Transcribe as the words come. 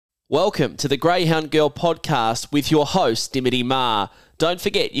Welcome to the Greyhound Girl podcast with your host, Dimity Ma. Don't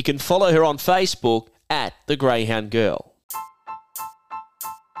forget, you can follow her on Facebook at The Greyhound Girl.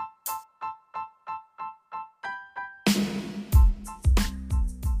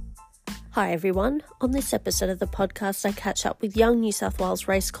 Hi everyone. On this episode of the podcast, I catch up with young New South Wales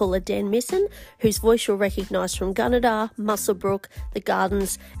race caller Dan Missen, whose voice you'll recognise from Gunnedah, Muswellbrook, the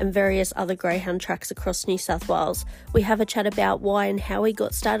Gardens and various other greyhound tracks across New South Wales. We have a chat about why and how he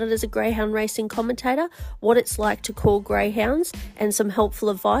got started as a greyhound racing commentator, what it's like to call greyhounds, and some helpful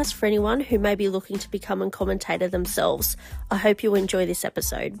advice for anyone who may be looking to become a commentator themselves. I hope you enjoy this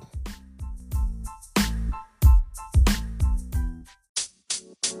episode.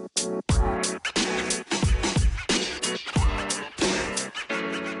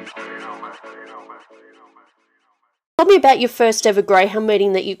 Tell me about your first ever greyhound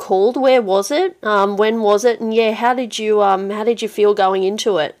meeting that you called. Where was it? When was it? And how did you feel going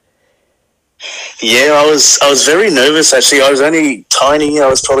into it? Yeah, I was very nervous actually. I was only tiny. I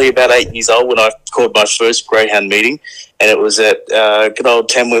was probably about 8 years old when I called my first greyhound meeting, and it was at good old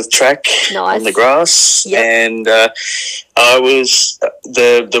Tamworth track. Nice. On the grass. Yep. And I was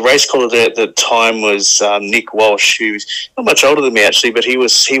the race caller there at the time was Nick Walsh, who's not much older than me actually, but he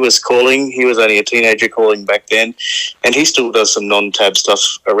was calling. He was only a teenager calling back then, and he still does some non-tab stuff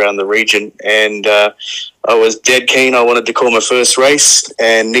around the region. And I was dead keen. I wanted to call my first race,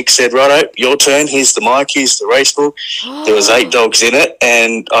 and Nick said, "Righto, your turn. Here's the mic. Here's the race book." There was 8 dogs in it,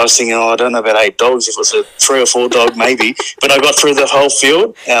 and I was thinking, I don't know about 8 dogs. If it was a 3 or 4 dog, maybe. But I got through the whole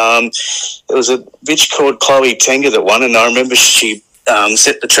field. There was a bitch called Chloe Tenga that won, and I remember she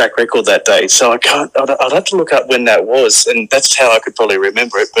set the track record that day. So I'd have to look up when that was, and that's how I could probably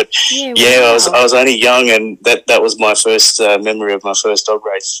remember it. But wow. I was only young, and that was my first memory of my first dog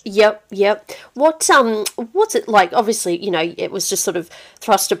race. Yep. What's it like? Obviously, it was just sort of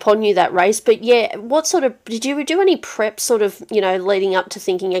thrust upon you, that race. But what sort of did you do any prep sort of leading up to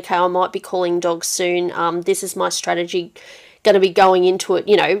thinking, okay, I might be calling dogs soon. This is my strategy going to be going into it,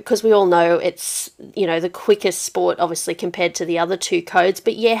 because we all know it's, the quickest sport, obviously, compared to the other 2 codes.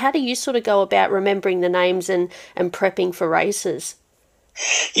 But how do you sort of go about remembering the names and prepping for races?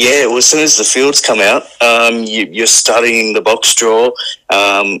 Yeah, well, as soon as the fields come out, you're studying the box draw,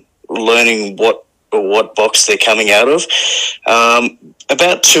 learning what box they're coming out of.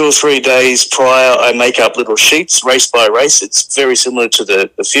 About 2 or 3 days prior, I make up little sheets, race by race. It's very similar to the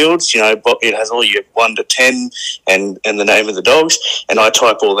fields. It has all your 1 to 10 and the name of the dogs, and I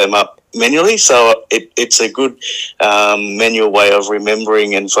type all them up manually. So it's a good manual way of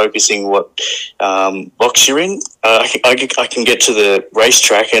remembering and focusing what box you're in. I can get to the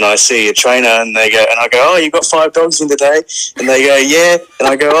racetrack and I see a trainer and I go, "Oh, you've got 5 dogs in today," and they go, "Yeah," and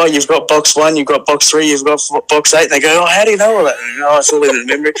I go, "Oh, you've got box 1, you've got box 3, you've got box 8," and they go, "Oh, how do you know all that?" And I go, "Oh, it's all in the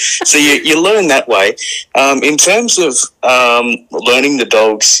memory." So you learn that way. In terms of learning the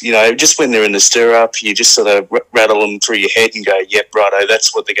dogs, just when they're in the stirrup, you just sort of rattle them through your head and go, "Yep, righto,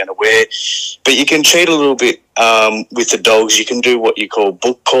 that's what they're going to wear." But you can cheat a little bit with the dogs. You can do what you call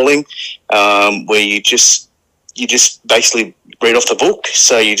book calling, where you just basically read off the book.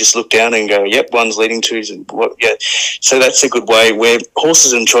 So you just look down and go, "Yep, 1's leading 2's," and what? Yeah. So that's a good way. Where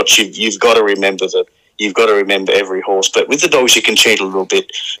horses and trots, you've got to remember that. You've got to remember every horse. But with the dogs, you can cheat a little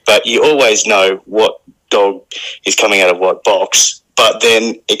bit. But you always know what dog is coming out of what box. But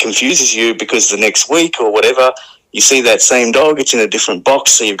then it confuses you because the next week or whatever, you see that same dog, it's in a different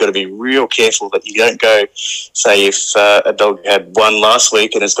box, so you've got to be real careful that you don't go, say if a dog had 1 last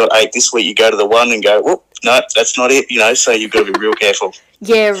week and it's got 8 this week, you go to the 1 and go, "Whoop, no, that's not it," so you've got to be real careful.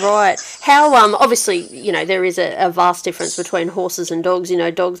 Yeah, right. How, obviously, there is a vast difference between horses and dogs.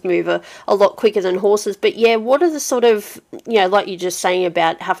 Dogs move a lot quicker than horses. But, what are the sort of, like you're just saying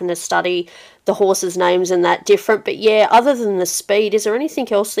about having to study the horses' names and that different. But, other than the speed, is there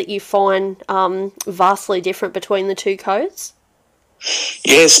anything else that you find vastly different between the 2 codes?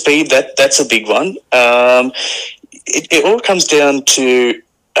 Yeah, speed, that's a big one. It all comes down to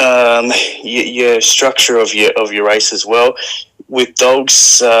your structure of your race as well. With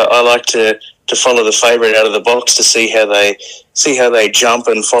dogs, I like to follow the favourite out of the box to see how they jump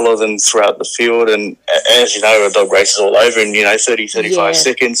and follow them throughout the field. And as you know, a dog race is all over in 35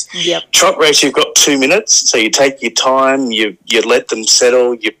 seconds. Yep. Trot race, you've got 2 minutes, so you take your time, you let them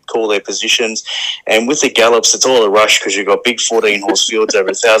settle, you call their positions. And with the gallops, it's all a rush because you've got big 14-horse fields over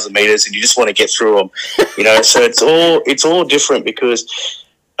 1,000 metres, and you just want to get through them. So it's all different because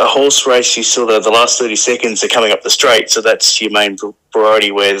a horse race, you sort of the last 30 seconds are coming up the straight, so that's your main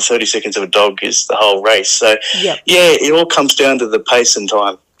priority, where the 30 seconds of a dog is the whole race. So, yep. Yeah, it all comes down to the pace and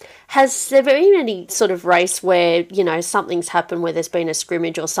time. Has there been any sort of race where, something's happened, where there's been a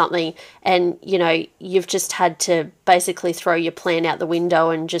scrimmage or something, and, you've just had to basically throw your plan out the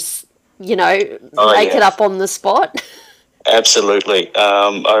window and just, make it up on the spot? Absolutely.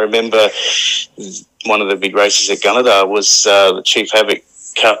 I remember one of the big races at Gunnedah was the Chief Havoc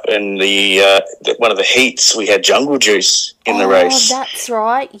Cup, and one of the heats we had Jungle Juice in the race. Oh, that's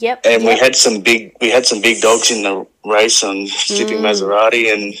right. Yep. And we had some big dogs in the race, on Sipping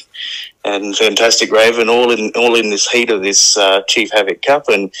Maserati and Fantastic Raven, all in this heat of this Chief Havoc Cup,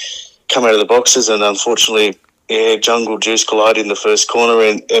 and come out of the boxes, and unfortunately, Jungle Juice collided in the first corner,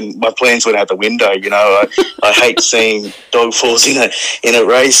 and my plans went out the window. I hate seeing dog falls in a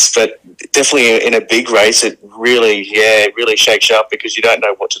race, but definitely in a big race, it really shakes you up, because you don't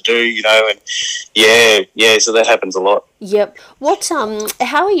know what to do, and so that happens a lot. Yep. What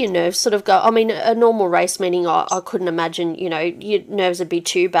how are your nerves sort of go? I mean, a normal race meeting, I couldn't imagine, your nerves would be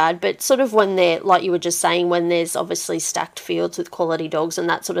too bad, but sort of when they're, like you were just saying, when there's obviously stacked fields with quality dogs and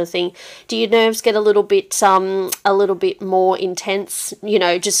that sort of thing, do your nerves get a little bit more intense,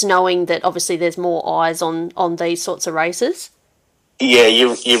 just knowing that obviously there's more eyes on these sorts of races? Yeah,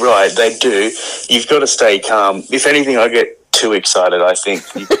 you're right. They do. You've got to stay calm. If anything, I get too excited, I think.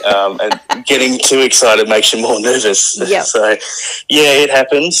 And getting too excited makes you more nervous. Yep. So, it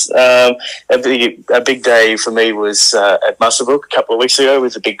happens. A big day for me was at Musselbrook a couple of weeks ago. It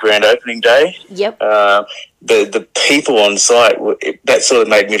was a big grand opening day. Yep. The people on site, that sort of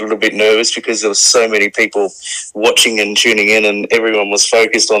made me a little bit nervous, because there was so many people watching and tuning in, and everyone was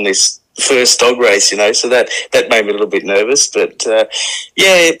focused on this first dog race, so that made me a little bit nervous, but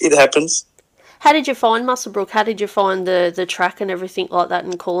it happens. How did you find Musselbrook? How did you find the track and everything like that,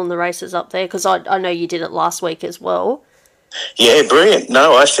 and calling the races up there? Because I know you did it last week as well. Yeah, brilliant.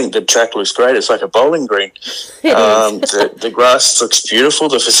 No, I think the track looks great. It's like a bowling green. The grass looks beautiful.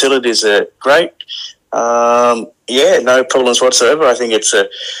 The facilities are great. No problems whatsoever. I think it's a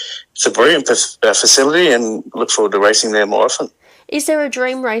brilliant facility, and look forward to racing there more often. Is there a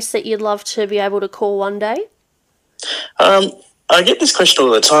dream race that you'd love to be able to call one day? I get this question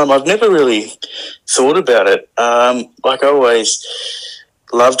all the time. I've never really thought about it. I always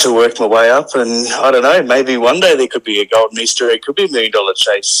love to work my way up, and I don't know, maybe one day there could be a golden Easter egg, could be $1 million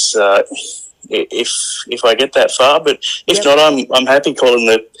chase if I get that far. But if not, I'm happy calling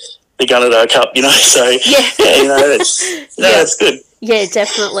the Gunnedah Cup, So that's good. Yeah,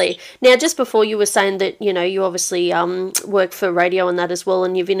 definitely. Now, just before, you were saying that, you obviously work for radio and that as well,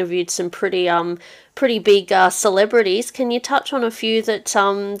 and you've interviewed some pretty big celebrities. Can you touch on a few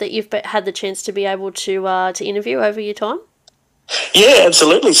that you've had the chance to be able to interview over your time? Yeah,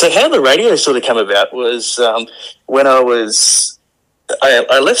 absolutely. So how the radio sort of came about was when I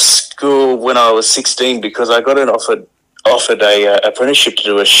left school when I was 16, because I got offered a apprenticeship to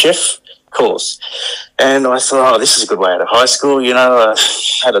do a chef course, and I thought, this is a good way out of high school. I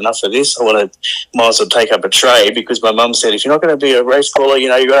had enough of this. Might as well take up a trade, because my mum said, if you're not going to be a race caller, you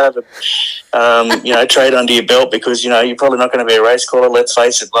got to have a trade under your belt, because you're probably not going to be a race caller. Let's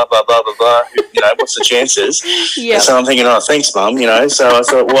face it, blah blah blah blah blah. What's the chances? Yeah. So I'm thinking, thanks, mum. So I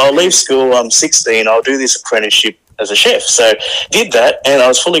thought, well, I'll leave school. I'm 16. I'll do this apprenticeship as a chef. So did that, and I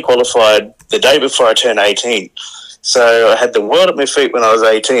was fully qualified the day before I turned 18. So I had the world at my feet when I was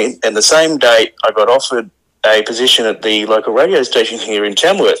 18, and the same day I got offered a position at the local radio station here in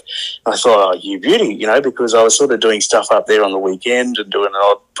Tamworth. I thought, you beauty, because I was sort of doing stuff up there on the weekend and doing an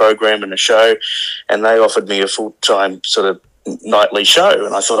odd program and a show, and they offered me a full-time sort of nightly show,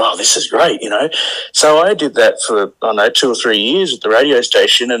 and I thought, this is great, So I did that for, 2 or 3 years at the radio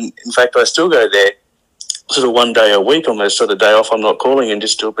station, and in fact I still go there sort of one day a week on my sort of day off. I'm not calling, and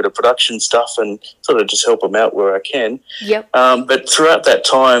just do a bit of production stuff and sort of just help them out where I can. Yep. But throughout that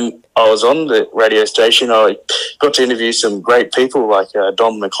time I was on the radio station, I got to interview some great people like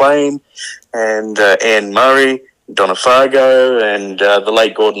Don McLean and Anne Murray, Donna Fargo, and the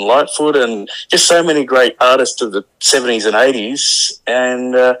late Gordon Lightfoot, and just so many great artists of the 70s and 80s.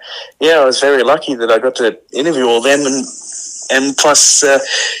 And I was very lucky that I got to interview all them, and plus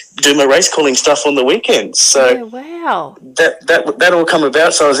do my race calling stuff on the weekends. So wow, that all come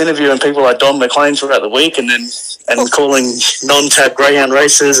about. So I was interviewing people like Don McLean throughout the week, and calling non-tab greyhound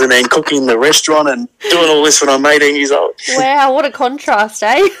races, and then cooking the restaurant, and doing all this when I'm 18 years old. Wow, what a contrast,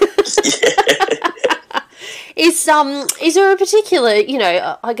 eh? Is there a particular,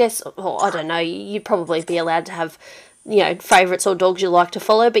 I guess, I don't know, you'd probably be allowed to have, favourites or dogs you like to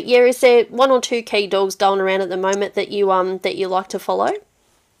follow, but is there one or two key dogs going around at the moment that you like to follow?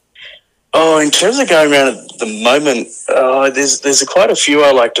 Oh, in terms of going around at the moment, there's quite a few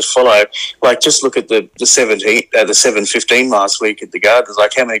I like to follow. Like, just look at the 7:15 last week at the Gardens.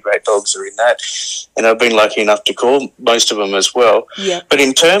 Like, how many great dogs are in that? And I've been lucky enough to call most of them as well. Yeah. But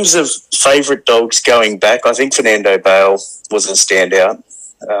in terms of favourite dogs going back, I think Fernando Bale was a standout.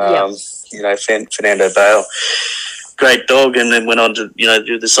 Fernando Bale, great dog, and then went on to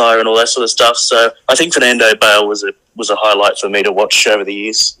do the sire and all that sort of stuff. So I think Fernando Bale was a highlight for me to watch over the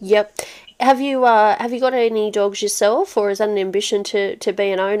years. Yep. Have you got any dogs yourself, or is that an ambition to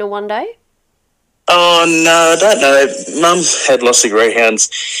be an owner one day? Oh, no, I don't know. Mum had lots of greyhounds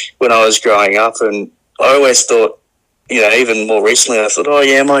when I was growing up, and I always thought, even more recently, I thought, oh,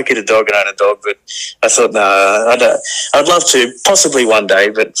 yeah, I might get a dog and own a dog, but I thought, no, I don't. I'd love to, possibly one day,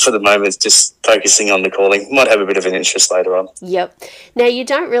 but for the moment, just focusing on the calling. Might have a bit of an interest later on. Yep. Now, you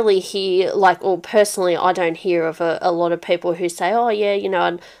don't really hear, or personally, I don't hear of a lot of people who say, oh, yeah,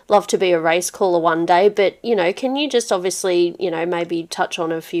 I'd love to be a race caller one day, but, can you just obviously, maybe touch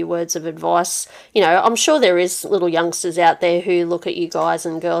on a few words of advice? I'm sure there is little youngsters out there who look at you guys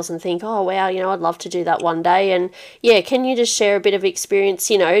and girls and think, oh, wow, I'd love to do that one day. And, yeah, can you just share a bit of experience,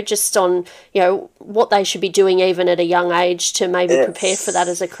 just on, what they should be doing even at a young age to maybe prepare for that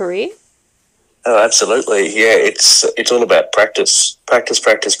as a career? Oh, absolutely. Yeah, it's all about practice.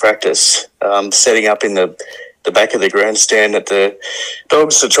 Setting up in the back of the grandstand at the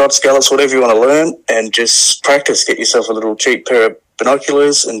dogs, the trots, gallops, whatever you want to learn, and just practice. Get yourself a little cheap pair of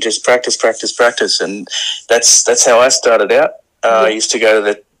binoculars and just practice. And that's how I started out. I used to go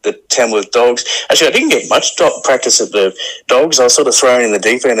to the Tamworth dogs. Actually, I didn't get much practice at the dogs. I was sort of thrown in the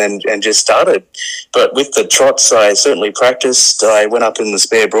deep end and just started. But with the trots, I certainly practiced. I went up in the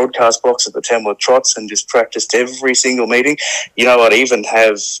spare broadcast box at the Tamworth trots and just practiced every single meeting. I'd even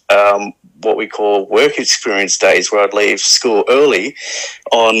have what we call work experience days, where I'd leave school early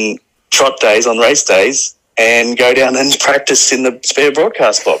on trot days, on race days, and go down and practice in the spare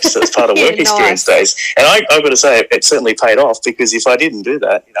broadcast box. So it's part of work experience days. And I've got to say, it certainly paid off, because if I didn't do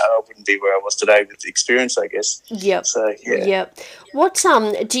that, I wouldn't be where I was today with the experience, I guess. Yep. So, yeah. Yep. What,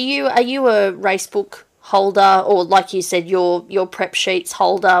 are you a race book holder, or like you said, your prep sheets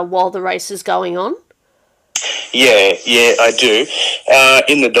holder while the race is going on? Yeah, I do.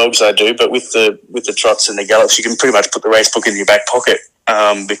 In the dogs, I do, but with the trots and the gallops, you can pretty much put the race book in your back pocket.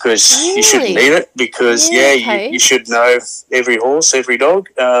 Because you shouldn't need it, because you should know every horse, every dog.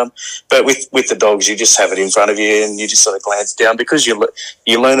 But with the dogs, you just have it in front of you and you just sort of glance down, because you're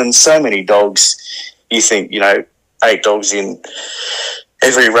learning so many dogs. You think 8 dogs in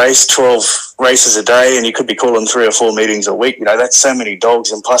every race, 12 races a day, and you could be calling 3 or 4 meetings a week. That's so many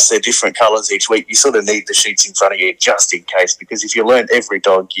dogs, and plus they're different colours each week. You sort of need the sheets in front of you just in case, because if you learn every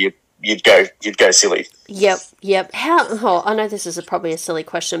dog, you'd go silly. Yep. I know this is probably a silly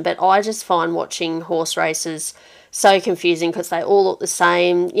question, but I just find watching horse races so confusing, because they all look the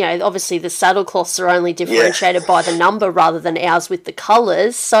same. Obviously the saddle cloths are only differentiated by the number rather than ours with the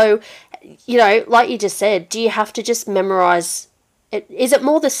colours. So, like you just said, do you have to just memorise it? Is it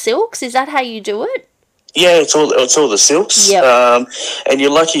more the silks? Is that how you do it? Yeah, it's all the silks. Yep. And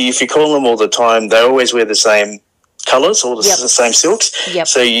you're lucky if you call them all the time. They always wear the same colours, all the same silks. Yep.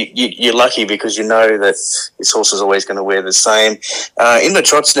 So you're lucky, because you know that this horse is always going to wear the same. In the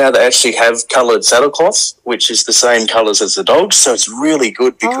trots now, they actually have coloured saddle cloths, which is the same colours as the dogs. So it's really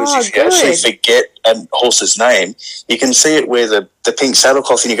good, because if you actually forget a horse's name, you can see it wear the pink saddle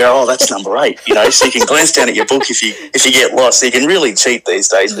cloth, and you go, oh, that's number 8. So you can glance down at your book if you get lost. So you can really cheat these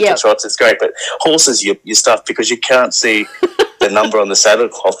days with the trots. It's great, but horses, you're stuffed, because you can't see the number on the saddle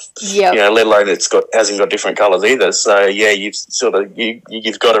cloth. Yep. Let alone hasn't got different colours either. So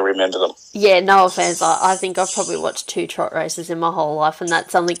you've got to remember them. Yeah, no offence. I think I've probably watched 2 trot races in my whole life, and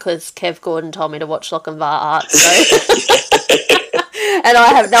that's only because Kev Gordon told me to watch Lochinvar Art. So. And I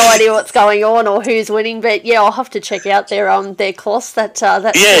have no idea what's going on or who's winning, but yeah, I'll have to check out their cloths. That's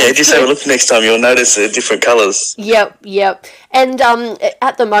just have a look next time. You'll notice the different colours. Yep. And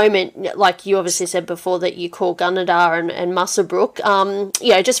at the moment, like you obviously said before, that you call Gunnedah and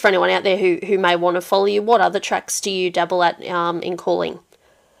Muswellbrook. Just for anyone out there who may want to follow you, what other tracks do you dabble at in calling?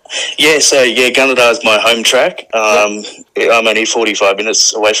 Yeah, Gunnedah is my home track. I'm only 45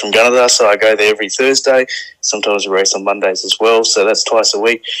 minutes away from Gunnedah, so I go there every Thursday. Sometimes we race on Mondays as well, so that's twice a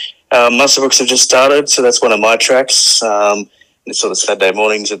week. Muswellbrooks have just started, so that's one of my tracks. It's sort of Saturday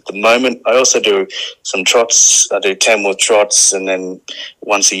mornings at the moment. I also do some trots. I do Tamworth trots, and then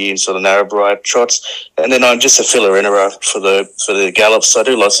once a year sort of Narrabri trots. And then I'm just a filler-innerer for the gallops. So I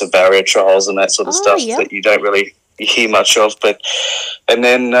do lots of barrier trials and that sort of stuff that you don't really hear much of. And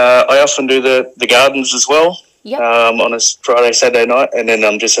then I often do the gardens as well. on a Friday, Saturday night, and then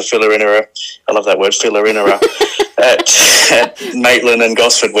I'm just a filler-innerer. I love that word, filler-innerer, at Maitland and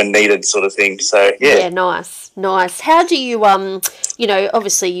Gosford when needed, sort of thing. So, yeah. Yeah, nice. How do you,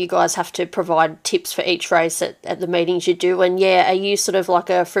 obviously you guys have to provide tips for each race at the meetings you do, and are you sort of like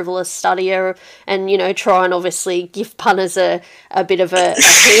a frivolous studier and, try and obviously give punters a bit of a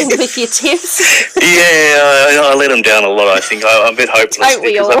hand with your tips? Yeah, I let them down a lot, I think. I'm a bit hopeless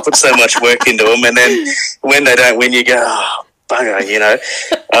because I put so much work into them, and then when they don't win, you go, oh, bugger,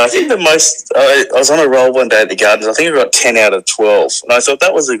 I think the most, I was on a roll one day at the Gardens. I think I got 10 out of 12, and I thought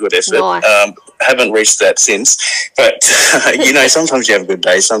that was a good effort. Nice. Haven't reached that since, but, sometimes you have good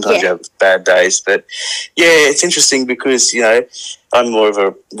days, sometimes you have bad days, but, it's interesting because, I'm more of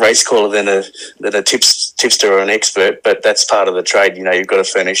a race caller than a tipster or an expert, but that's part of the trade. You've got to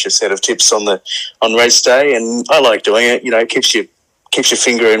furnish a set of tips on race day, and I like doing it. It keeps your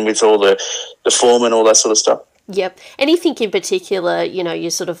finger in with all the form and all that sort of stuff. Yep. Anything in particular, you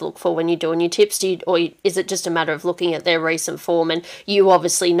sort of look for when you're doing your tips? Or is it just a matter of looking at their recent form and you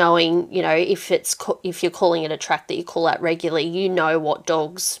obviously knowing, if you're calling it a track that you call out regularly, what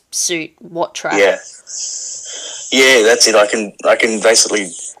dogs suit what track? Yeah, that's it. I can basically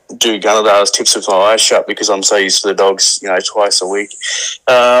do Gunnedar's tips with my eyes shut because I'm so used to the dogs, twice a week.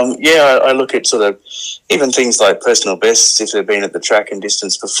 I look at sort of even things like personal bests if they've been at the track and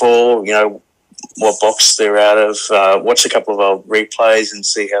distance before, what box they're out of, watch a couple of old replays and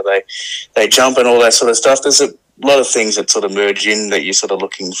see how they jump and all that sort of stuff. There's a lot of things that sort of merge in that you're sort of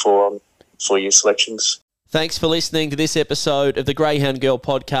looking for your selections. Thanks for listening to this episode of the Greyhound Girl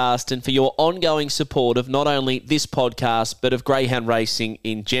podcast and for your ongoing support of not only this podcast but of greyhound racing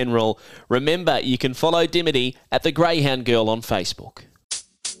in general. Remember, you can follow Dimity at the Greyhound Girl on Facebook.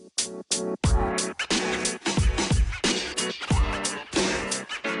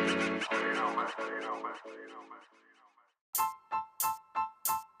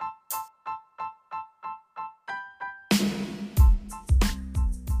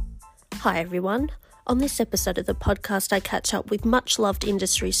 Hi everyone. On this episode of the podcast, I catch up with much-loved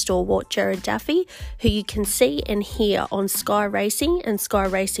industry stalwart Jared Daffy, who you can see and hear on Sky Racing and Sky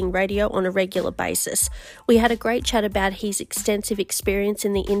Racing Radio on a regular basis. We had a great chat about his extensive experience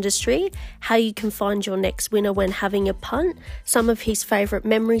in the industry, how you can find your next winner when having a punt, some of his favourite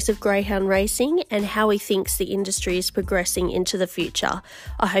memories of greyhound racing, and how he thinks the industry is progressing into the future.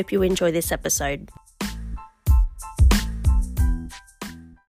 I hope you enjoy this episode.